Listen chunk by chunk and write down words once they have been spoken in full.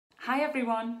Hi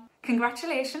everyone!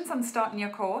 Congratulations on starting your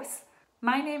course.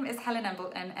 My name is Helen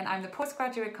Embleton and I'm the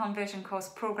Postgraduate Conversion Course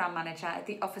Programme Manager at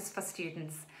the Office for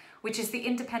Students, which is the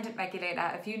independent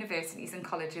regulator of universities and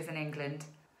colleges in England.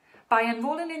 By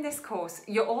enrolling in this course,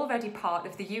 you're already part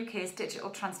of the UK's digital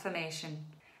transformation.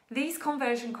 These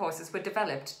conversion courses were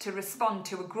developed to respond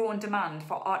to a growing demand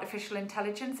for artificial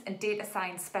intelligence and data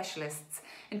science specialists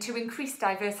and to increase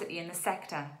diversity in the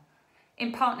sector.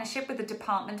 In partnership with the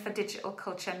Department for Digital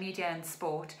Culture, Media and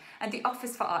Sport and the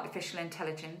Office for Artificial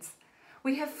Intelligence,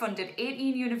 we have funded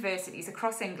 18 universities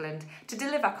across England to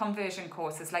deliver conversion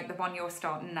courses like the one you're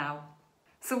starting now.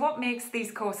 So what makes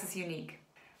these courses unique?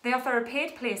 They offer a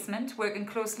paid placement working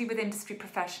closely with industry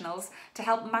professionals to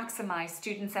help maximise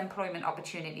students' employment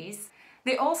opportunities.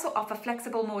 They also offer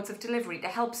flexible modes of delivery to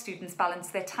help students balance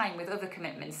their time with other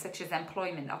commitments such as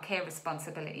employment or care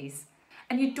responsibilities.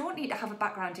 And you don't need to have a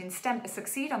background in STEM to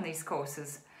succeed on these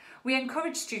courses. We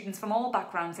encourage students from all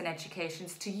backgrounds and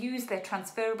educations to use their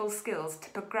transferable skills to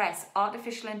progress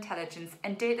artificial intelligence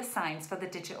and data science for the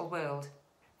digital world.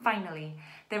 Finally,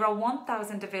 there are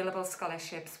 1,000 available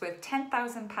scholarships worth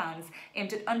 £10,000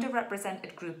 aimed at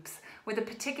underrepresented groups with a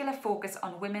particular focus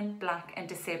on women, black and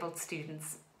disabled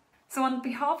students. So on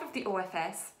behalf of the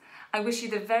OFS, I wish you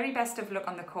the very best of luck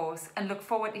on the course and look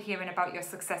forward to hearing about your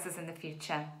successes in the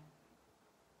future.